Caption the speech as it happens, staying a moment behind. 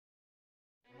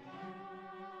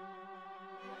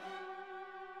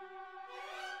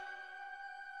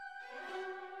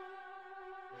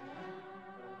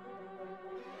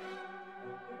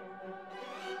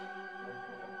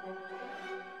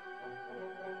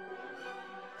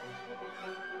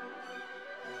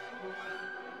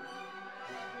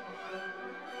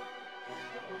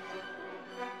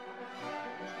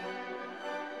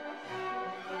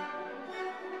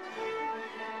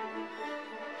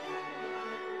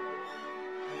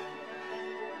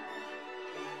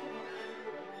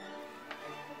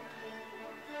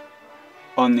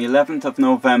On the 11th of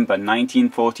November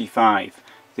 1945,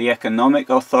 the Economic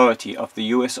Authority of the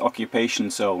US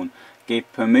Occupation Zone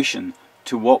gave permission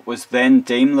to what was then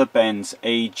Daimler-Benz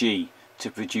AG to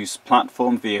produce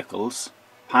platform vehicles,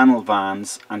 panel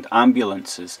vans and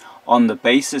ambulances on the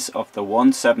basis of the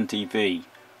 170V,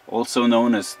 also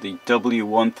known as the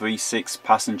W136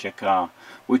 passenger car,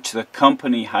 which the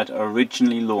company had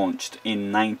originally launched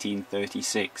in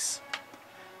 1936.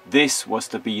 This was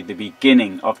to be the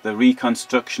beginning of the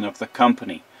reconstruction of the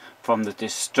company from the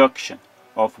destruction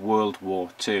of World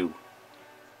War II.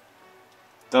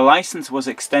 The license was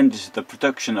extended to the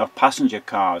production of passenger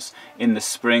cars in the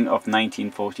spring of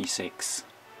 1946.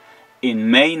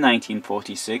 In May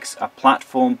 1946, a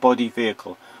platform body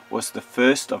vehicle was the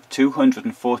first of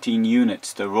 214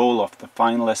 units to roll off the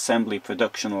final assembly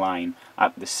production line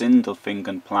at the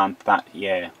Sindelfingen plant that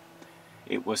year.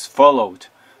 It was followed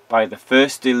by the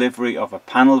first delivery of a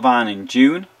panel van in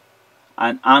June,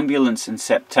 an ambulance in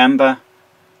September,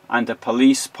 and a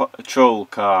police patrol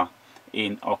car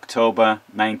in October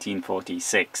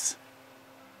 1946.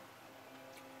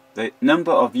 The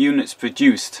number of units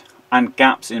produced and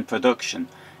gaps in production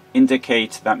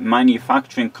indicate that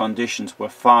manufacturing conditions were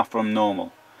far from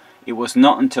normal. It was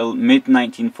not until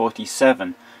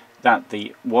mid-1947 that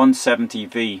the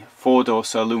 170V four-door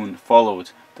saloon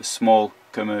followed the small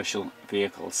commercial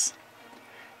vehicles.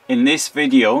 In this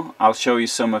video I'll show you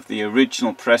some of the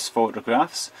original press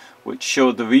photographs which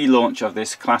show the relaunch of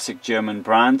this classic German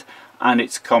brand and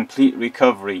its complete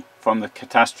recovery from the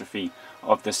catastrophe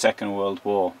of the Second World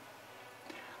War.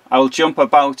 I'll jump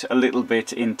about a little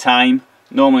bit in time.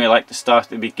 Normally I like to start at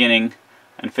the beginning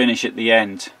and finish at the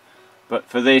end, but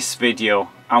for this video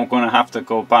I'm going to have to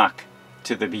go back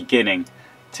to the beginning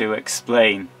to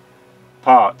explain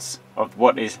parts of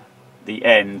what is the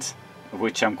end, of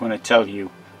which I'm going to tell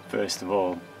you first of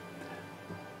all.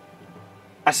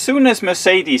 As soon as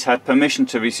Mercedes had permission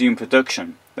to resume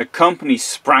production, the company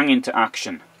sprang into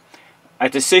action. A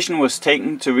decision was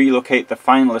taken to relocate the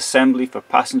final assembly for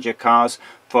passenger cars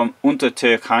from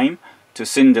Untertürkheim to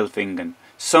Sindelfingen,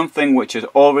 something which had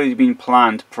already been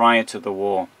planned prior to the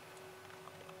war.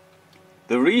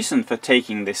 The reason for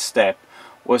taking this step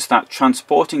was that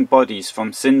transporting bodies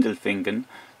from Sindelfingen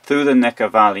through the Neckar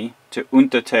Valley to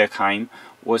Untertürkheim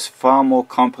was far more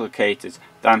complicated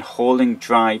than hauling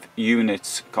drive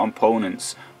units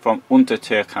components from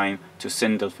Untertürkheim to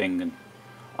Sindelfingen.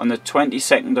 On the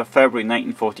 22nd of February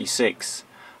 1946,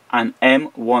 an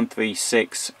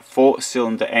M136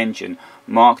 four-cylinder engine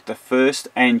marked the first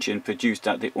engine produced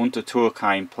at the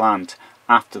Untertürkheim plant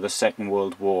after the Second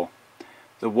World War.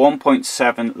 The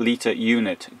 1.7 litre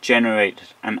unit generated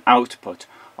an output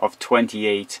of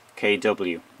 28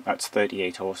 kW, that's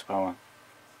 38 horsepower.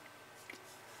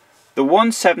 The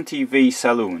 170V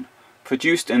saloon,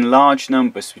 produced in large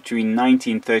numbers between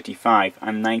 1935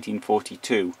 and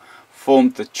 1942,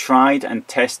 formed the tried and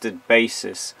tested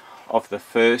basis of the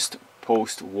first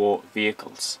post-war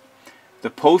vehicles. The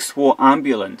post-war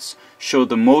ambulance showed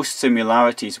the most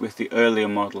similarities with the earlier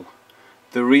model.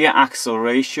 The rear axle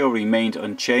ratio remained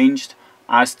unchanged,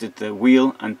 as did the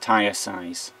wheel and tyre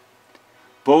size.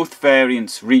 Both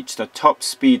variants reached a top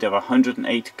speed of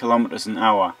 108 km an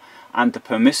hour, and the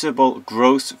permissible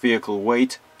gross vehicle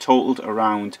weight totaled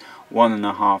around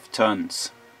 1.5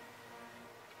 tons.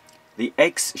 The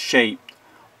X-shaped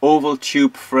oval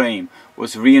tube frame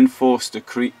was reinforced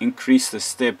to increase the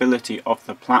stability of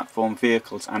the platform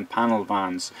vehicles and panel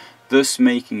vans, thus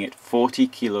making it 40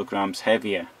 kilograms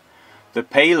heavier. The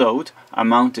payload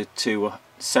amounted to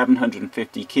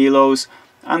 750 kilos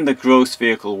and the gross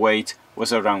vehicle weight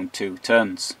was around 2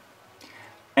 tons.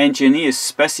 Engineers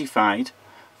specified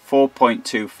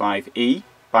 4.25e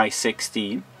by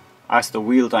 16 as the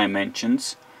wheel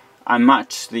dimensions and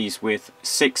matched these with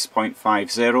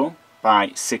 6.50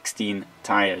 by 16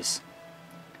 tyres.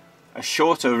 A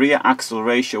shorter rear axle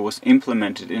ratio was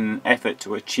implemented in an effort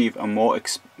to achieve a more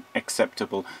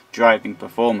acceptable driving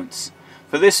performance.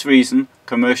 For this reason,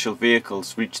 commercial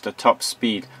vehicles reached a top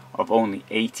speed of only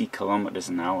 80 km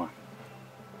an hour.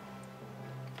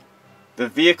 The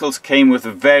vehicles came with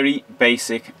very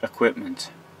basic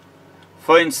equipment.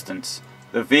 For instance,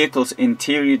 the vehicle's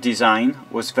interior design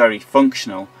was very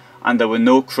functional and there were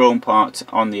no chrome parts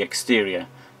on the exterior,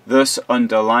 thus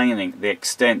underlining the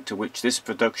extent to which this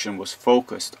production was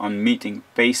focused on meeting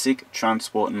basic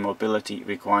transport and mobility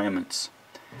requirements.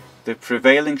 The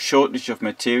prevailing shortage of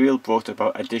material brought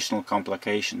about additional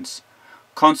complications.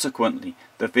 Consequently,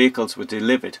 the vehicles were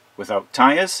delivered without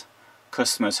tyres,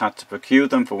 customers had to procure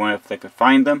them from wherever they could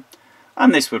find them,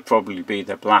 and this would probably be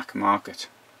the black market.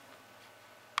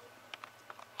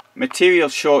 Material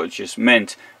shortages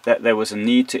meant that there was a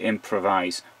need to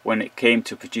improvise when it came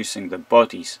to producing the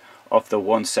bodies of the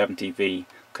 170V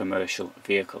commercial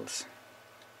vehicles.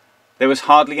 There was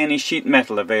hardly any sheet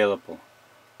metal available.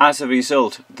 As a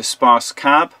result, the sparse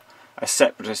cab, a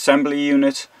separate assembly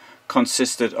unit,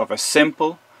 consisted of a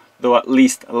simple, though at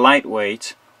least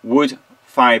lightweight, wood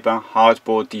fibre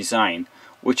hardboard design,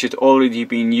 which had already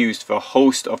been used for a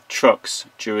host of trucks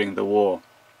during the war.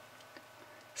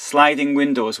 Sliding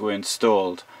windows were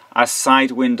installed, as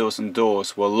side windows and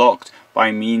doors were locked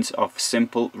by means of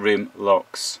simple rim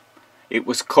locks. It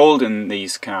was cold in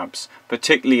these cabs,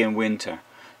 particularly in winter,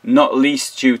 not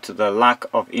least due to the lack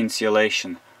of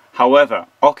insulation. However,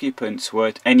 occupants were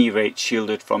at any rate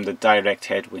shielded from the direct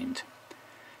headwind.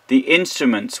 The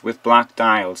instruments with black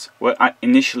dials were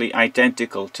initially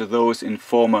identical to those in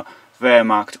former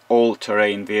Wehrmacht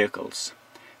all-terrain vehicles.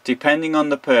 Depending on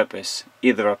the purpose,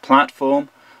 either a platform,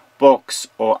 box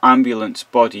or ambulance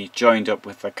body joined up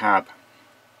with the cab.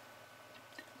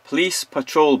 Police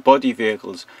patrol body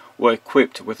vehicles were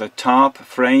equipped with a tarp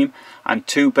frame and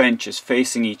two benches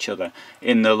facing each other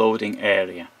in the loading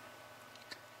area.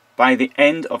 By the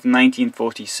end of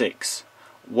 1946,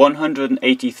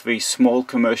 183 small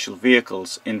commercial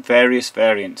vehicles in various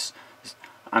variants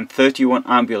and 31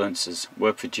 ambulances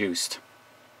were produced.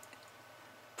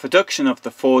 Production of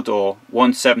the four-door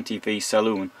 170V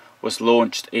saloon was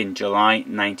launched in July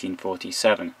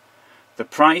 1947. The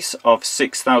price of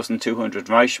 6,200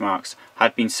 Reichsmarks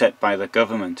had been set by the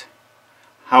government.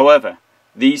 However,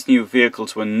 these new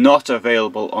vehicles were not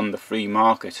available on the free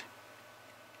market.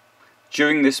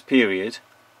 During this period,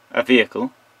 a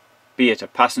vehicle, be it a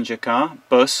passenger car,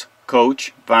 bus,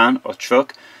 coach, van or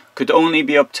truck, could only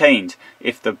be obtained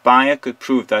if the buyer could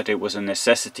prove that it was a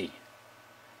necessity.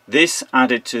 This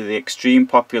added to the extreme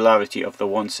popularity of the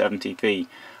 170V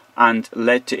and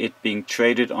led to it being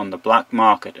traded on the black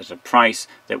market at a price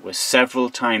that was several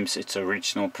times its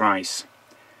original price.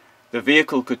 The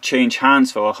vehicle could change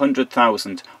hands for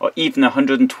 100,000 or even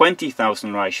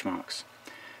 120,000 Reichsmarks.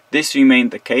 This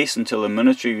remained the case until the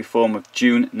military reform of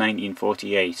June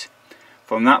 1948.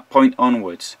 From that point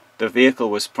onwards, the vehicle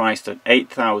was priced at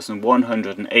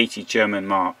 8,180 German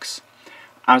marks.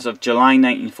 As of July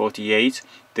 1948,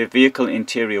 the vehicle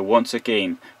interior once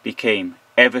again became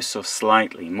ever so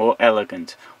slightly more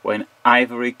elegant when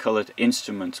ivory-coloured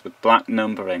instruments with black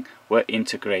numbering were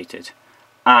integrated,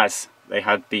 as they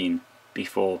had been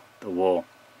before the war.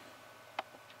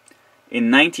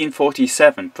 In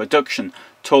 1947, production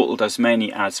totaled as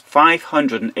many as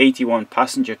 581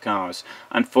 passenger cars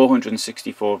and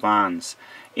 464 vans.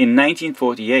 In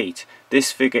 1948,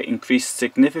 this figure increased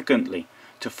significantly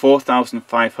to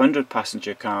 4,500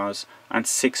 passenger cars and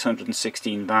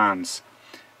 616 vans.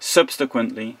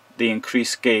 Subsequently, the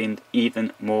increase gained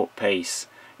even more pace.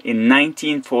 In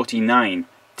 1949,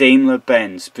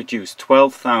 Daimler-Benz produced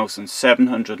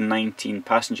 12,719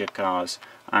 passenger cars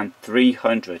and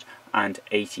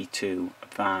 382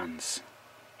 vans.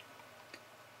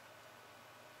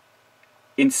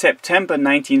 In September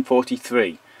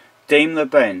 1943,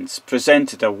 Daimler-Benz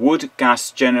presented a wood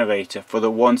gas generator for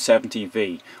the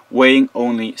 170V, weighing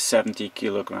only 70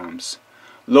 kilograms.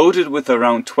 Loaded with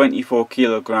around 24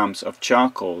 kilograms of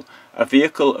charcoal, a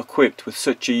vehicle equipped with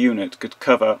such a unit could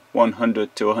cover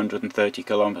 100 to 130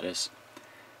 kilometers.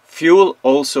 Fuel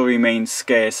also remained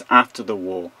scarce after the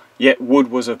war, yet wood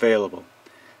was available.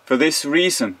 For this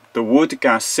reason, the wood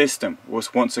gas system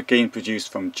was once again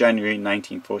produced from January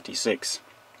 1946.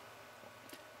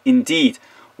 Indeed,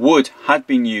 wood had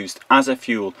been used as a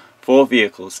fuel for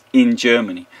vehicles in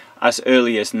Germany as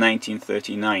early as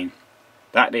 1939.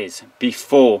 That is,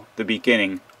 before the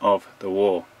beginning of the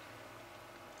war.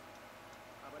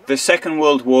 The Second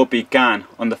World War began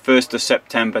on the 1st of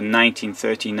September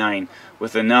 1939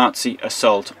 with the Nazi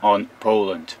assault on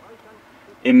Poland.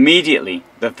 Immediately,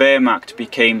 the Wehrmacht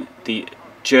became the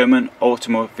German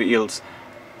automobiles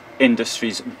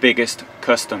industry's biggest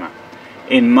customer.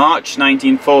 In March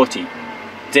 1940,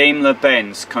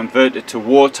 Daimler-Benz converted to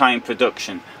wartime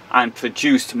production and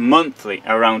produced monthly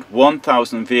around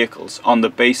 1,000 vehicles on the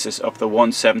basis of the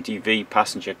 170V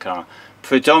passenger car,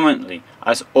 predominantly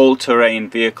as all-terrain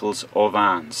vehicles or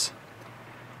vans.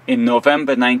 In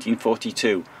November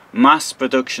 1942, mass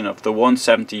production of the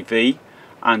 170V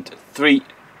and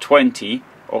 320,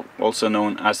 also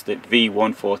known as the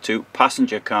V142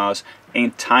 passenger cars,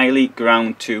 entirely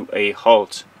ground to a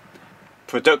halt.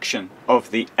 Production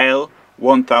of the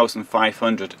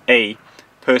L1500A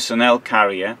personnel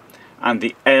carrier and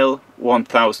the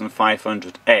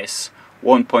L1500S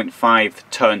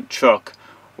 1.5-ton truck,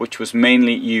 which was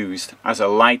mainly used as a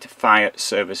light fire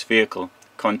service vehicle,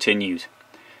 continued.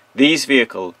 These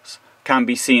vehicles can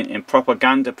be seen in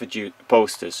propaganda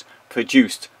posters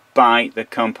produced by the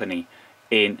company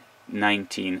in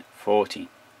 1940.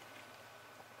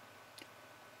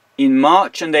 In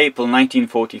March and April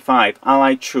 1945,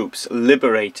 Allied troops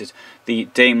liberated the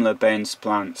Daimler-Benz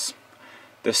plants.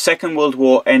 The Second World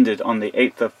War ended on the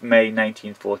 8th of May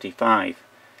 1945.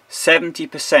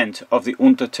 70% of the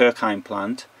Untertürkheim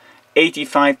plant,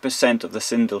 85% of the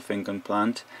Sindelfingen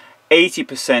plant,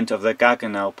 80% of the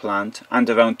Gaggenau plant, and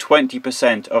around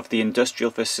 20% of the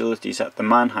industrial facilities at the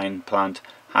Mannheim plant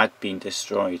had been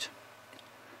destroyed.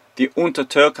 The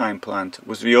Untertürkheim plant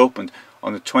was reopened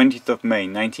on the 20th of May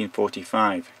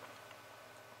 1945.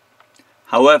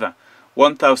 However,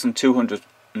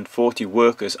 1,240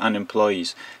 workers and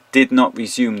employees did not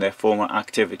resume their former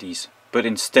activities, but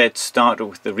instead started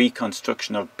with the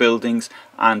reconstruction of buildings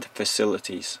and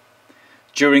facilities.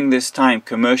 During this time,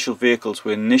 commercial vehicles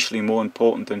were initially more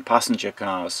important than passenger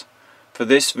cars. For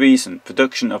this reason,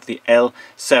 production of the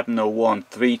L701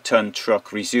 3-ton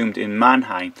truck resumed in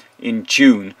Mannheim in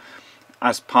June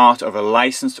as part of a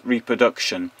licensed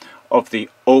reproduction of the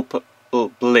Opel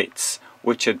Blitz,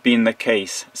 which had been the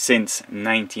case since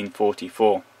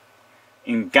 1944.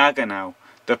 In Gaggenau,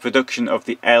 the production of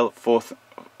the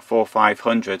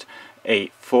L4500, a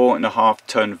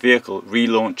 4.5-ton vehicle,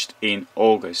 relaunched in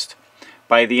August.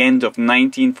 By the end of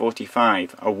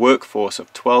 1945, a workforce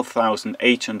of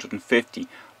 12,850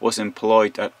 was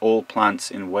employed at all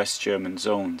plants in West German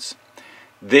zones.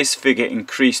 This figure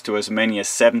increased to as many as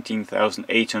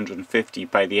 17,850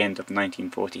 by the end of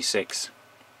 1946.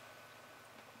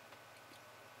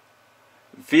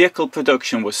 Vehicle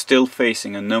production was still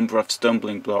facing a number of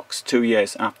stumbling blocks 2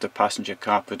 years after passenger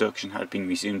car production had been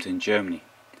resumed in Germany.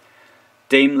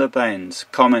 Daimler-Benz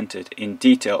commented in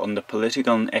detail on the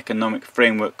political and economic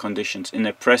framework conditions in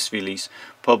a press release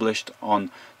published on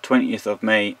 20th of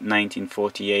May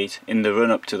 1948 in the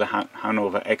run-up to the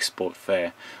Hanover Export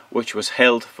Fair, which was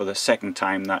held for the second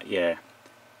time that year.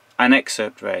 An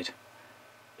excerpt read,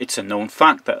 "It's a known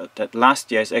fact that at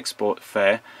last year's export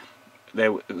fair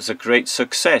there was a great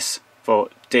success for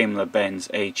Daimler-Benz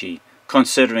AG,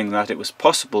 considering that it was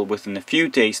possible within a few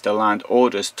days to land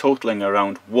orders totaling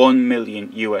around $1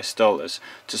 million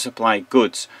to supply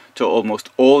goods to almost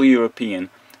all European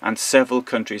and several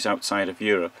countries outside of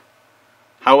Europe.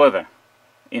 However,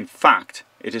 in fact,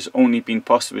 it has only been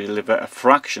possible to deliver a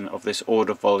fraction of this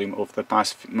order volume over the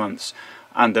past few months,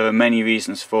 and there are many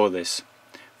reasons for this.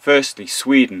 Firstly,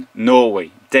 Sweden,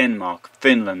 Norway, Denmark,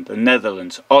 Finland, the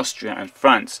Netherlands, Austria and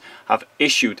France have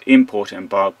issued import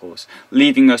embargoes,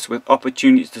 leaving us with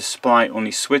opportunities to supply only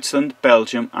Switzerland,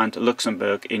 Belgium and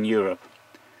Luxembourg in Europe.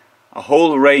 A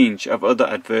whole range of other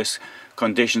adverse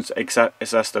conditions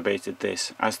exacerbated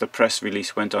this, as the press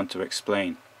release went on to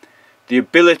explain. The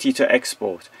ability to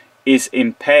export is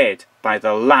impaired by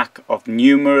the lack of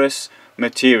numerous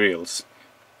materials.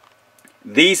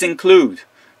 These include,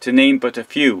 to name but a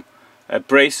few,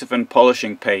 abrasive and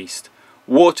polishing paste,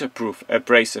 waterproof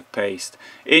abrasive paste,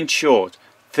 in short,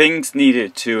 things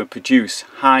needed to produce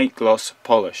high gloss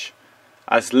polish.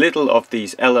 As little of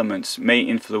these elements may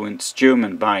influence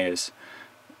German buyers,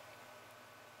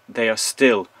 they are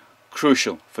still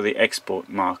crucial for the export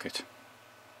market."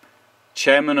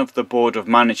 Chairman of the Board of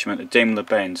Management at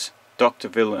Daimler-Benz, Dr.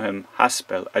 Wilhelm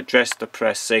Haspel, addressed the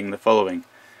press saying the following: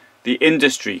 "The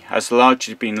industry has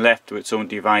largely been left to its own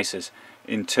devices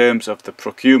in terms of the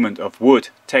procurement of wood,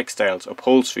 textiles,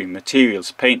 upholstery,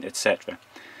 materials, paint, etc.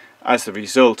 as the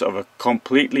result of a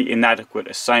completely inadequate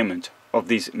assignment of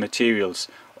these materials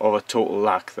or a total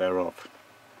lack thereof."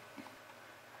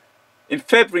 In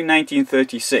February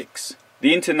 1936,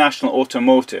 the International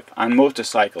Automotive and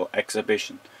Motorcycle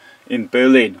Exhibition in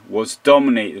Berlin was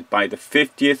dominated by the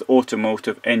 50th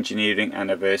Automotive Engineering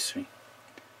Anniversary.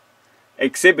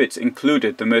 Exhibits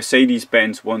included the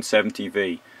Mercedes-Benz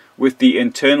 170V with the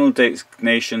internal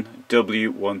designation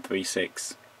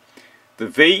W136. The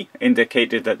V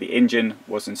indicated that the engine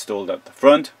was installed at the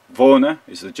front, vorne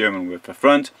is the German word for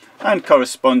front, and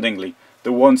correspondingly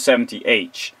the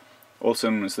 170H,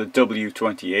 also known as the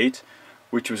W28,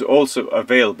 which was also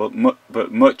available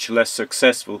but much less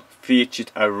successful,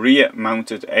 featured a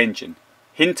rear-mounted engine,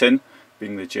 hinten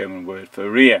being the German word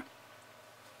for rear.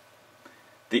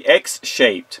 The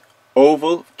X-shaped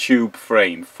oval tube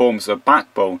frame forms the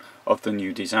backbone of the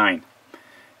new design.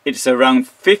 It is around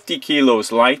 50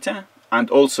 kilos lighter and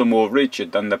also more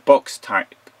rigid than the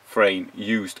box-type frame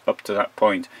used up to that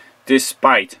point,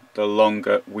 despite the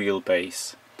longer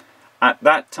wheelbase. At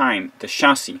that time, the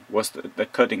chassis was the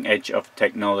cutting edge of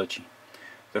technology.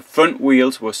 The front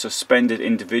wheels were suspended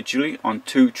individually on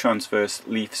two transverse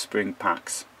leaf spring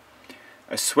packs.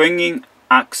 A swinging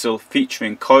axle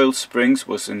featuring coil springs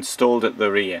was installed at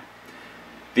the rear.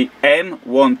 The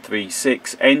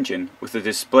M136 engine, with a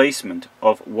displacement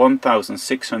of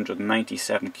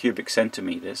 1,697 cubic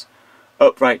centimeters,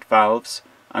 upright valves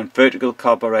and vertical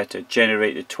carburetor,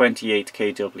 generated 28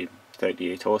 kW,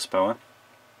 38 horsepower.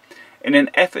 In an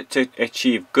effort to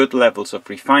achieve good levels of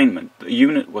refinement, the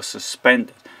unit was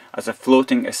suspended as a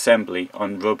floating assembly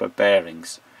on rubber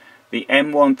bearings. The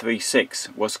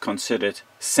M136 was considered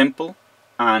simple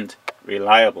and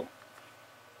reliable.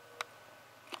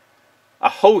 A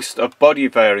host of body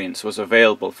variants was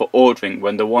available for ordering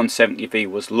when the 170V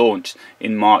was launched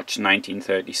in March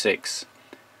 1936.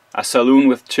 A saloon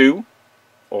with 2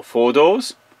 or 4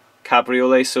 doors,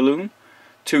 cabriolet saloon,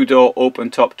 2-door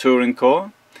open-top touring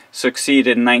car,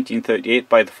 succeeded in 1938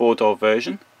 by the 4-door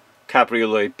version,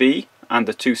 Cabriolet B, and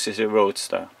the 2-seater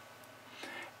Roadster.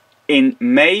 In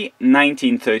May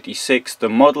 1936, the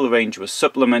model range was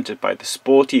supplemented by the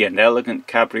sporty and elegant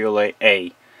Cabriolet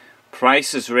A.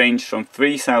 Prices ranged from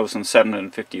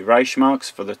 3,750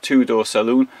 Reichsmarks for the 2-door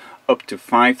saloon up to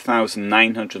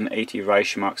 5,980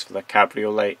 Reichsmarks for the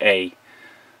Cabriolet A.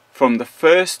 From the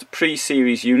first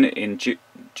pre-series unit in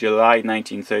July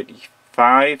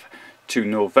 1935 to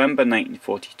November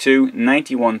 1942,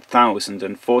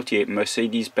 91,048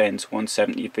 Mercedes-Benz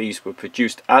 170Vs were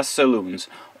produced as saloons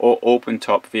or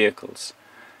open-top vehicles.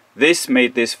 This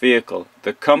made this vehicle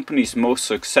the company's most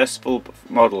successful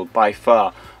model by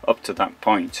far up to that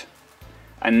point.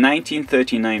 A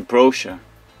 1939 brochure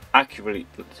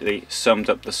accurately summed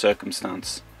up the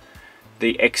circumstance.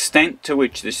 The extent to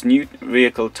which this new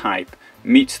vehicle type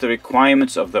meets the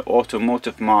requirements of the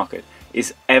automotive market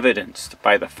is evidenced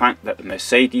by the fact that the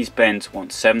Mercedes-Benz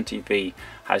 170V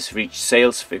has reached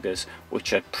sales figures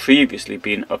which had previously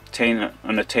been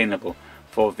unattainable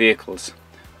for vehicles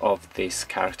of this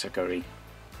category.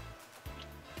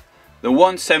 The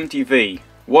 170V,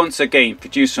 once again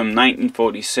produced from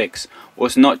 1946,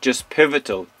 was not just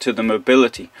pivotal to the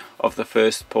mobility of the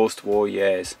first post-war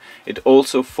years, it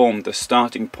also formed the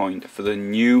starting point for the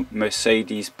new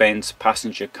Mercedes-Benz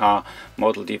passenger car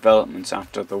model developments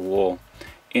after the war.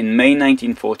 In May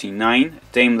 1949,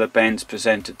 Daimler-Benz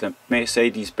presented the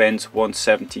Mercedes-Benz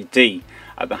 170D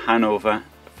at the Hanover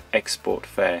Export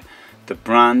Fair, the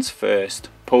brand's first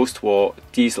post-war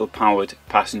diesel-powered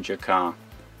passenger car.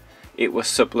 It was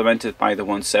supplemented by the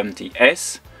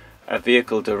 170S, a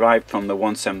vehicle derived from the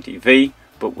 170V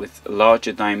but with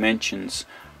larger dimensions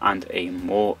and a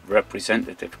more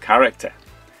representative character.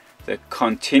 The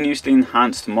continuously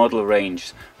enhanced model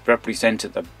range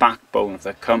represented the backbone of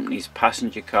the company's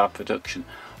passenger car production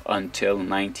until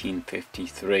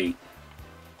 1953.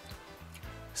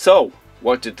 So,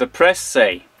 what did the press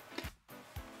say?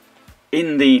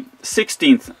 In the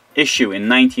 16th issue in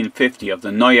 1950 of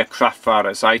the Neue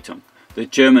Kraftfahrerzeitung, the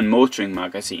German motoring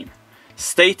magazine,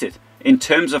 stated, in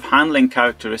terms of handling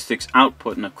characteristics,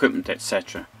 output and equipment,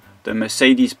 etc., the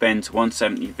Mercedes-Benz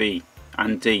 170V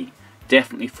and D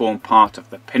definitely form part of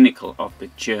the pinnacle of the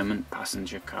German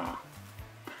passenger car.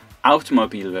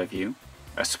 Automobile Review,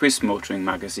 a Swiss motoring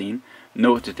magazine,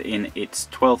 noted in its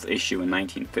 12th issue in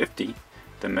 1950,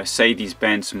 the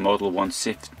Mercedes-Benz Model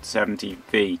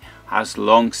 170V has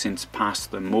long since passed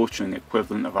the motoring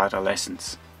equivalent of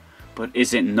adolescence. But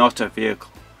is it not a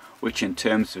vehicle which, in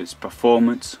terms of its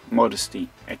performance, modesty,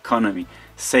 economy,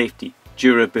 safety,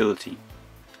 durability,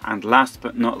 and last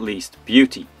but not least,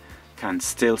 beauty, can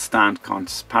still stand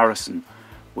comparison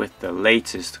with the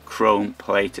latest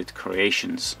chrome-plated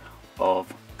creations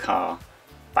of car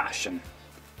fashion?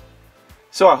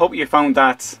 So I hope you found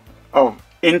that of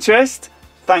interest.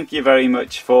 Thank you very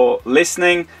much for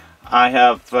listening. I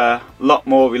have a lot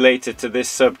more related to this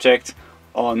subject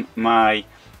on my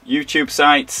YouTube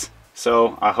sites,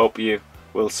 so I hope you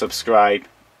will subscribe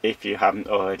if you haven't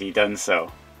already done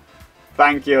so.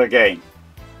 Thank you again.